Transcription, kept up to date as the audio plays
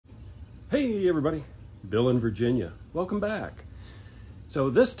Hey everybody, Bill in Virginia. Welcome back. So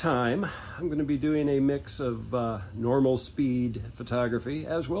this time I'm going to be doing a mix of normal speed photography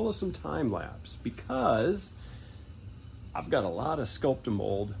as well as some time lapse because I've got a lot of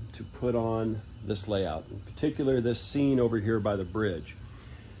Sculptamold to put on this layout, in particular this scene over here by the bridge.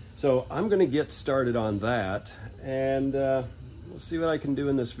 So I'm going to get started on that and we'll see what I can do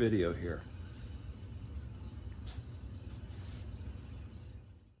in this video here.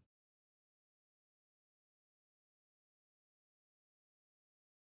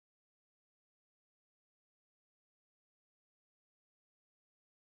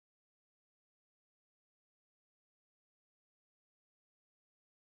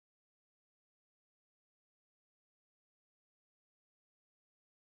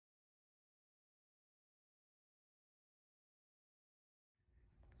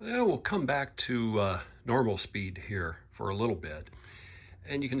 Well, we'll come back to normal speed here for a little bit.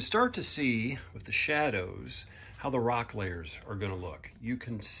 And you can start to see with the shadows how the rock layers are going to look. You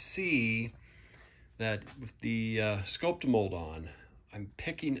can see that with the Sculptamold on, I'm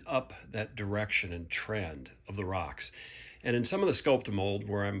picking up that direction and trend of the rocks. And in some of the Sculptamold,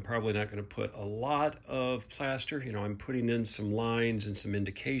 where I'm probably not going to put a lot of plaster, I'm putting in some lines and some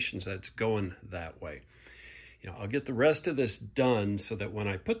indications that it's going that way. I'll get the rest of this done so that when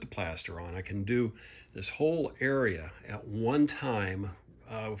I put the plaster on, I can do this whole area at one time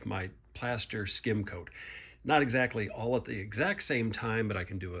with my plaster skim coat. Not exactly all at the exact same time, but I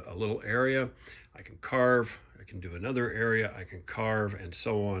can do a little area, I can carve, I can do another area, I can carve, and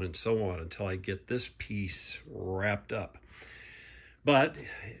so on until I get this piece wrapped up. But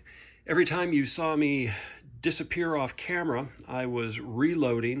every time you saw me disappear off camera, I was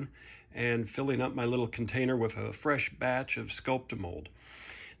reloading and filling up my little container with a fresh batch of Sculptamold.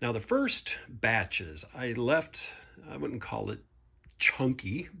 Now the first batches I left, I wouldn't call it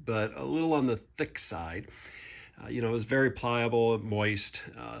chunky, but a little on the thick side. It was very pliable and moist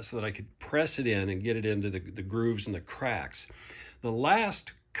so that I could press it in and get it into the grooves and the cracks. The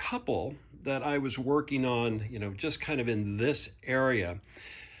last couple that I was working on, just kind of in this area,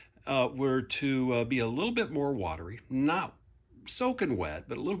 were to be a little bit more watery, not soaking wet,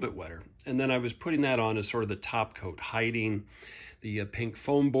 but a little bit wetter. And then I was putting that on as sort of the top coat, hiding the pink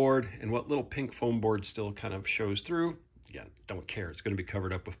foam board, and what little pink foam board still kind of shows through. Again, don't care. It's going to be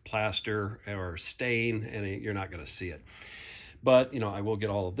covered up with plaster or stain, and you're not going to see it. But, I will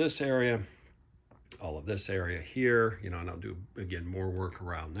get all of this area here, and I'll do, again, more work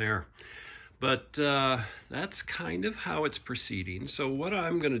around there. But that's kind of how it's proceeding. So what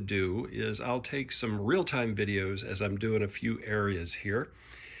I'm going to do is I'll take some real-time videos as I'm doing a few areas here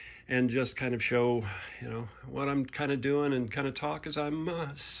and just kind of show, what I'm kind of doing and kind of talk as I'm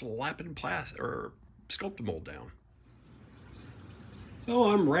slapping Sculptamold down.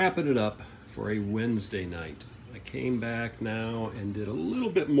 So I'm wrapping it up for a Wednesday night. I came back now and did a little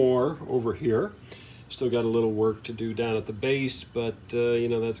bit more over here. Still got a little work to do down at the base, but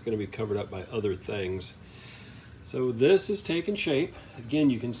that's going to be covered up by other things. So this is taking shape. Again,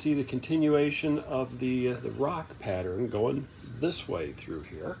 you can see the continuation of the rock pattern going this way through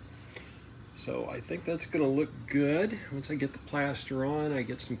here. So I think that's going to look good. Once I get the plaster on, I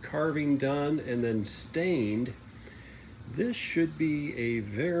get some carving done and then stained. This should be a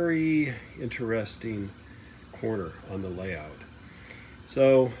very interesting corner on the layout.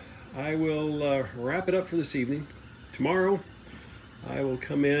 So I will wrap it up for this evening. Tomorrow, I will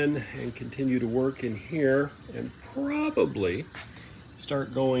come in and continue to work in here and probably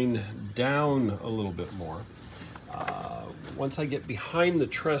start going down a little bit more. Once I get behind the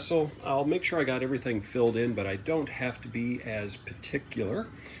trestle, I'll make sure I got everything filled in, but I don't have to be as particular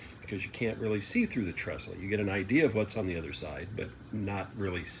because you can't really see through the trestle. You get an idea of what's on the other side, but not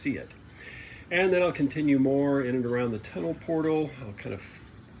really see it. And then I'll continue more in and around the tunnel portal. I'll kind of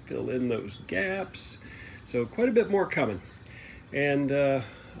fill in those gaps. So quite a bit more coming. And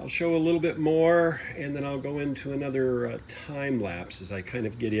I'll show a little bit more, and then I'll go into another time lapse as I kind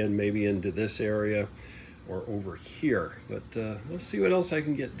of get in maybe into this area or over here. But let's see what else I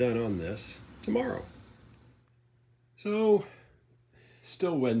can get done on this tomorrow. So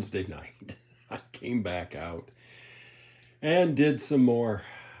still Wednesday night. I came back out and did some more.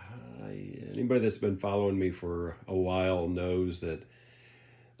 Anybody that's been following me for a while knows that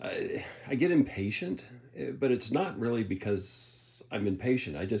I get impatient, but it's not really because I'm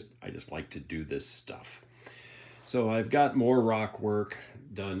impatient. I just like to do this stuff. So I've got more rock work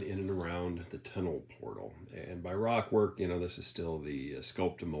done in and around the tunnel portal. And by rock work, this is still the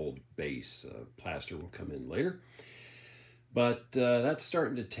Sculptamold base. Plaster will come in later. But that's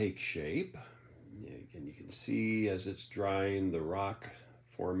starting to take shape. Again, you can see as it's drying, the rock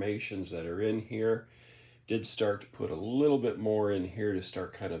formations that are in here. Did start to put a little bit more in here to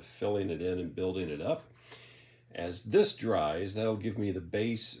start kind of filling it in and building it up. As this dries, that'll give me the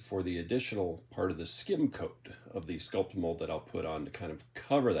base for the additional part of the skim coat of the Sculptamold that I'll put on to kind of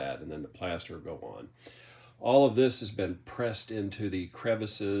cover that, and then the plaster will go on. All of this has been pressed into the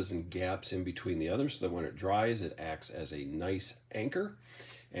crevices and gaps in between the others, so that when it dries, it acts as a nice anchor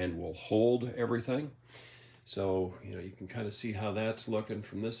and will hold everything. So, you know, you can kind of see how that's looking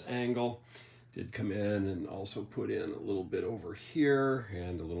from this angle. Did come in and also put in a little bit over here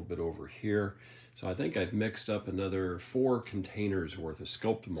and a little bit over here. So I think I've mixed up another 4 containers worth of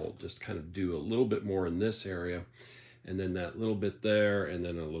Sculptamold, just kind of do a little bit more in this area, and then that little bit there, and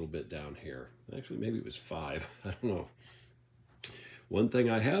then a little bit down here. Actually, maybe it was 5, I don't know. One thing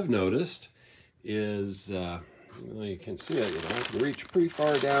I have noticed is, even though you can see it, you know, I can reach pretty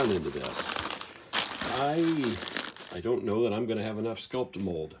far down into this. I don't know that I'm gonna have enough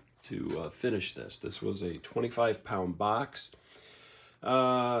Sculptamold to finish this. This was a 25-pound box.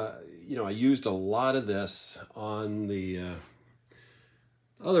 You know, I used a lot of this on the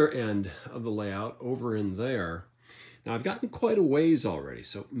other end of the layout over in there. Now I've gotten quite a ways already,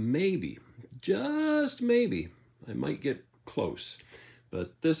 so maybe, just maybe, I might get close.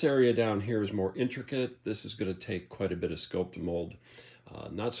 But this area down here is more intricate. This is going to take quite a bit of Sculptamold.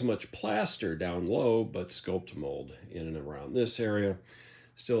 Not so much plaster down low, but Sculptamold in and around this area.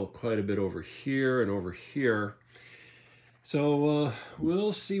 Still quite a bit over here and over here. So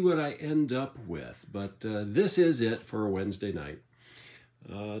we'll see what I end up with. But this is it for a Wednesday night.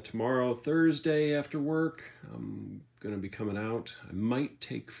 Tomorrow, Thursday after work, I'm going to be coming out. I might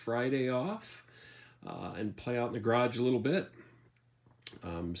take Friday off and play out in the garage a little bit.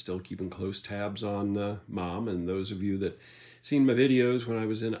 I'm still keeping close tabs on Mom, and those of you that seen my videos when I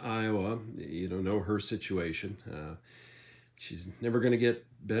was in Iowa, you know her situation. She's never going to get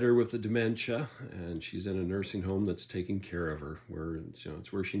better with the dementia, and she's in a nursing home that's taking care of her, where, you know,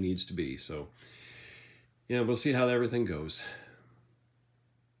 it's where she needs to be. So, yeah, we'll see how everything goes.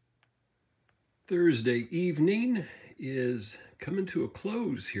 Thursday evening is coming to a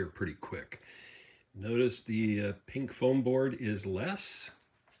close here pretty quick. Notice the pink foam board is less.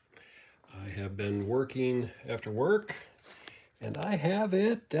 I have been working after work, and I have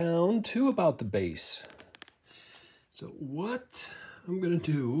it down to about the base. So what I'm going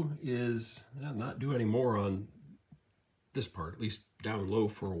to do is not do any more on this part, at least down low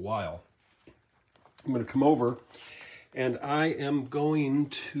for a while. I'm going to come over, and I am going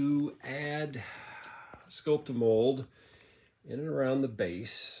to add Sculptamold in and around the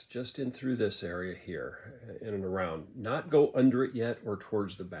base, just in through this area here, in and around. Not go under it yet or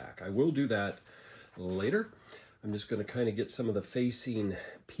towards the back. I will do that later. I'm just going to kind of get some of the facing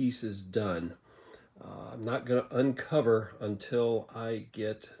pieces done. I'm not going to uncover until I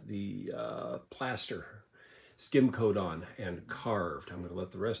get the plaster skim coat on and carved. I'm going to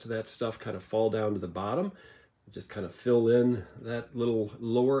let the rest of that stuff kind of fall down to the bottom. Just kind of fill in that little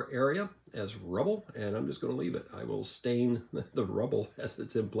lower area as rubble, and I'm just going to leave it. I will stain the rubble as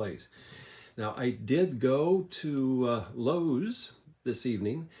it's in place. Now, I did go to Lowe's this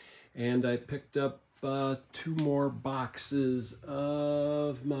evening, and I picked up 2 more boxes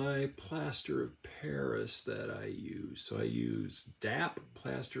of my plaster of Paris that I use. So I use DAP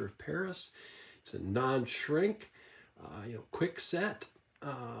plaster of Paris. It's a non-shrink, you know, quick set.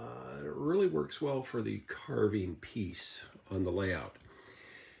 It really works well for the carving piece on the layout.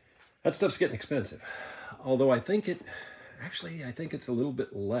 That stuff's getting expensive, although I think it's a little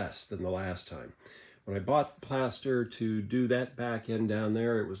bit less than the last time. When I bought plaster to do that back end down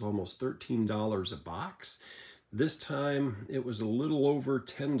there, it was almost $13 a box. This time it was a little over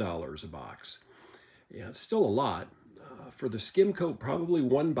 $10 a box. Yeah, it's still a lot. For the skim coat, probably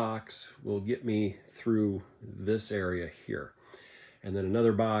 1 box will get me through this area here. And then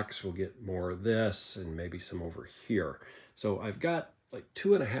another box will get more of this and maybe some over here. So I've got like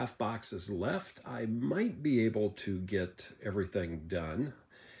 2.5 boxes left. I might be able to get everything done.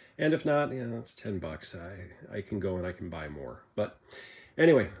 And if not, you know, it's $10. I can go and I can buy more. But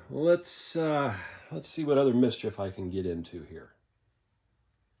anyway, let's see what other mischief I can get into here.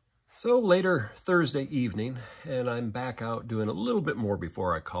 So later Thursday evening, and I'm back out doing a little bit more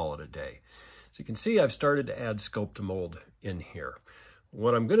before I call it a day. So you can see I've started to add Sculptamold in here.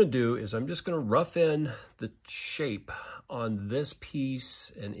 What I'm going to do is I'm just going to rough in the shape on this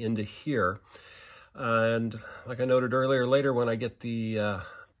piece and into here. And like I noted earlier, later when I get the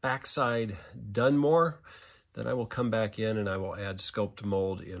backside done more, then I will come back in and I will add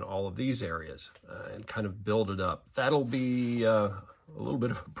Sculptamold in all of these areas and kind of build it up. That'll be a little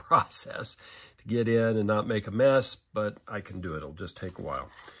bit of a process. to get in and not make a mess, but I can do it. It'll just take a while.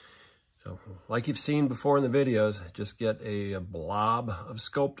 So like you've seen before in the videos, just get a blob of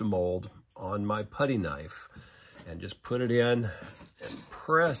Sculptamold on my putty knife and just put it in and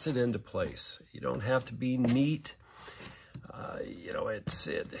press it into place. You don't have to be neat. You know, it's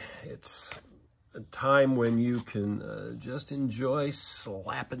a time when you can just enjoy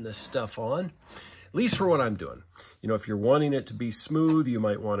slapping this stuff on, at least for what I'm doing. You know, if you're wanting it to be smooth, you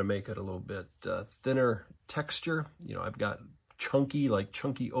might want to make it a little bit thinner texture. You know, I've got chunky, like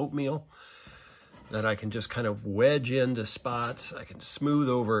chunky oatmeal that I can just kind of wedge into spots. I can smooth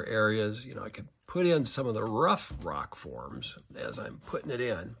over areas. You know, I could put in some of the rough rock forms as I'm putting it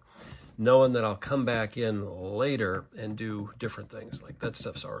in, knowing that I'll come back in later and do different things. Like that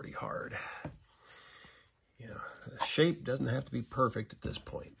stuff's already hard. You know, the shape doesn't have to be perfect at this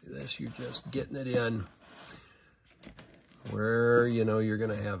point. This, you're just getting it in where, you know, you're going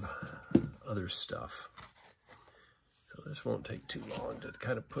to have other stuff. So this won't take too long to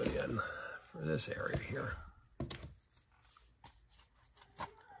kind of put in for this area here.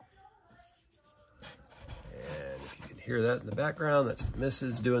 And if you can hear that in the background, that's the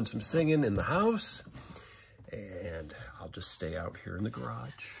missus doing some singing in the house. And I'll just stay out here in the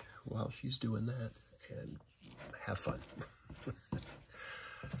garage while she's doing that and have fun.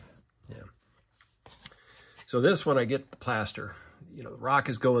 Yeah. So this, when I get the plaster, you know, the rock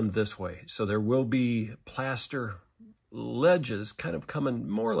is going this way. So there will be plaster ledges kind of coming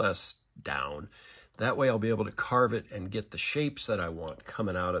more or less down. That way I'll be able to carve it and get the shapes that I want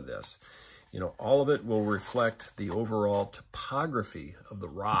coming out of this. You know, all of it will reflect the overall topography of the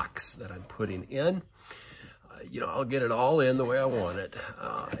rocks that I'm putting in. You know, I'll get it all in the way I want it.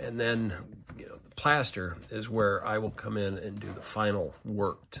 And then, you know, the plaster is where I will come in and do the final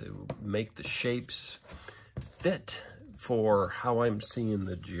work to make the shapes fit for how I'm seeing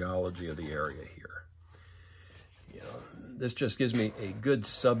the geology of the area here. You know, this just gives me a good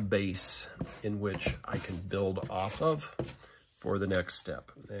sub base in which I can build off of for the next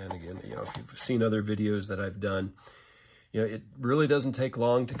step. And again, you know, if you've seen other videos that I've done, you know, it really doesn't take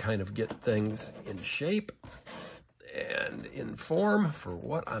long to kind of get things in shape and in form for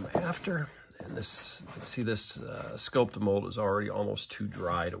what I'm after. And this, you can see this Sculptamold is already almost too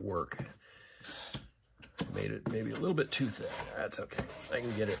dry to work. Made it maybe a little bit too thick. That's okay. I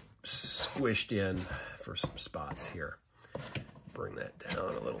can get it squished in for some spots here. Bring that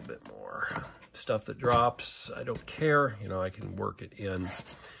down a little bit more. Stuff that drops, I don't care. You know, I can work it in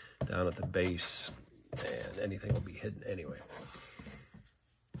down at the base and anything will be hidden anyway.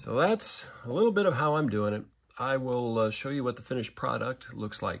 So that's a little bit of how I'm doing it. I will show you what the finished product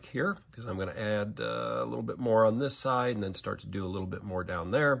looks like here, because I'm going to add a little bit more on this side and then start to do a little bit more down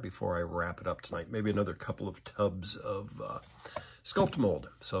there before I wrap it up tonight. Maybe another couple of tubs of Sculptamold.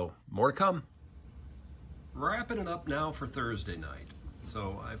 So more to come. Wrapping it up now for Thursday night.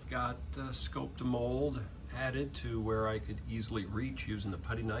 So I've got Sculptamold added to where I could easily reach using the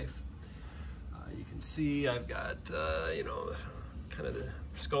putty knife. You can see I've got, you know, kind of the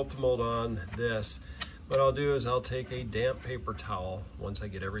Sculptamold on this. What I'll do is I'll take a damp paper towel once I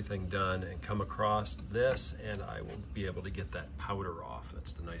get everything done and come across this, and I will be able to get that powder off.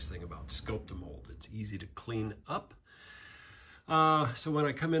 That's the nice thing about Sculptamold. It's easy to clean up. So when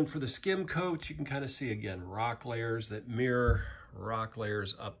I come in for the skim coat, you can kind of see again rock layers that mirror rock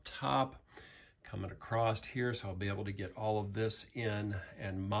layers up top coming across here. So I'll be able to get all of this in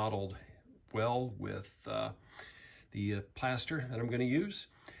and modeled well with the plaster that I'm going to use.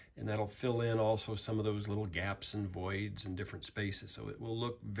 And that'll fill in also some of those little gaps and voids and different spaces. So it will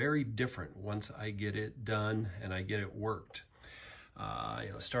look very different once I get it done and I get it worked.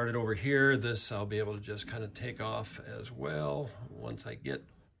 You know, started over here, this I'll be able to just kind of take off as well once I get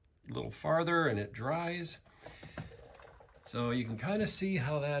a little farther and it dries. So you can kind of see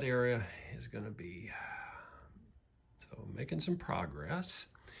how that area is going to be. So making some progress.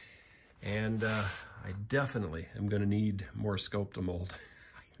 And I definitely am going to need more Sculptamold.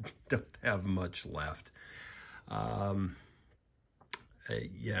 I don't have much left.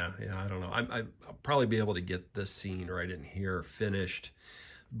 Yeah, I don't know. I'll probably be able to get this scene right in here finished,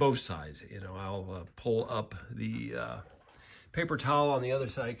 both sides. You know, I'll pull up the paper towel on the other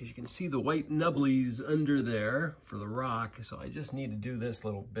side because you can see the white nubblies under there for the rock. So I just need to do this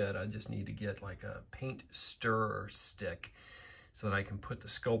little bit. I just need to get like a paint stirrer stick so that I can put the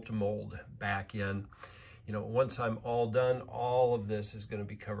Sculptamold back in. You know, once I'm all done, all of this is going to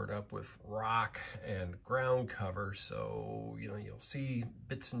be covered up with rock and ground cover. So, you know, you'll see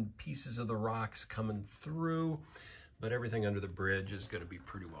bits and pieces of the rocks coming through, but everything under the bridge is going to be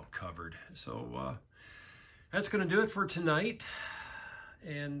pretty well covered. So that's going to do it for tonight.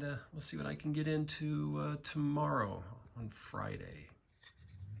 and we'll see what I can get into tomorrow on Friday.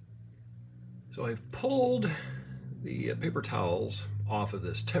 So I've pulled the paper towels off of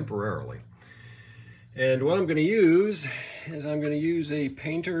this temporarily. And what I'm going to use is I'm going to use a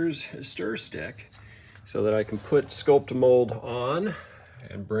painter's stir stick so that I can put Sculptamold on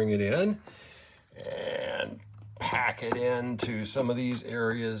and bring it in and pack it into some of these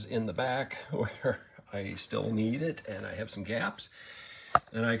areas in the back where I still need it and I have some gaps.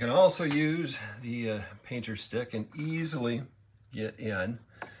 And I can also use the painter's stick and easily get in,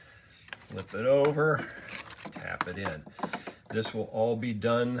 flip it over, tap it in. This will all be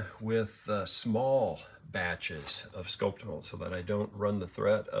done with small batches of Sculptamold so that I don't run the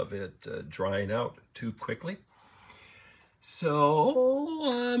threat of it drying out too quickly.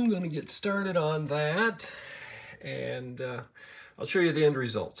 So I'm going to get started on that, and I'll show you the end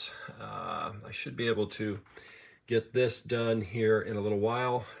results. I should be able to get this done here in a little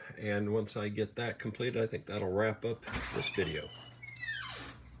while, and once I get that completed, I think that'll wrap up this video.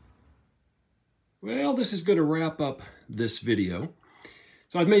 Well, this is going to wrap up this video.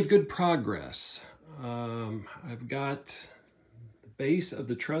 So I've made good progress. I've got the base of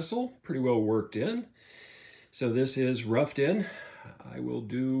the trestle pretty well worked in. So this is roughed in. I will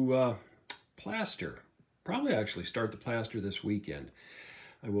do plaster. Probably actually start the plaster this weekend.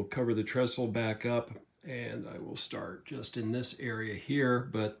 I will cover the trestle back up, and I will start just in this area here,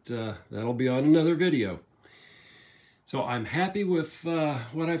 but that'll be on another video. So I'm happy with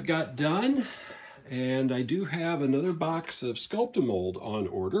what I've got done. And I do have another box of Sculptamold on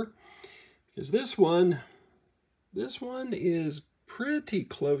order, because this one is pretty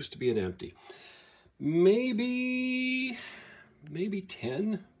close to being empty. Maybe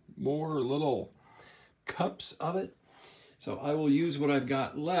 10 more little cups of it. So I will use what I've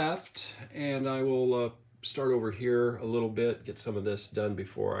got left, and I will start over here a little bit, get some of this done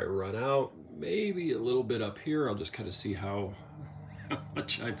before I run out. Maybe a little bit up here. I'll just kind of see how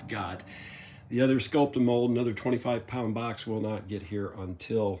much I've got. The other Sculptamold, another 25-pound box, will not get here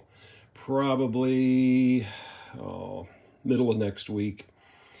until probably middle of next week.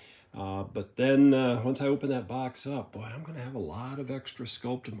 But then once I open that box up, boy, I'm going to have a lot of extra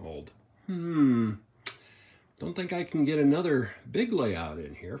Sculptamold. Don't think I can get another big layout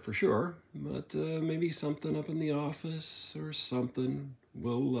in here for sure, but maybe something up in the office or something.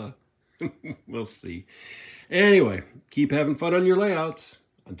 We'll see. Anyway, keep having fun on your layouts.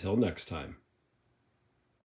 Until next time.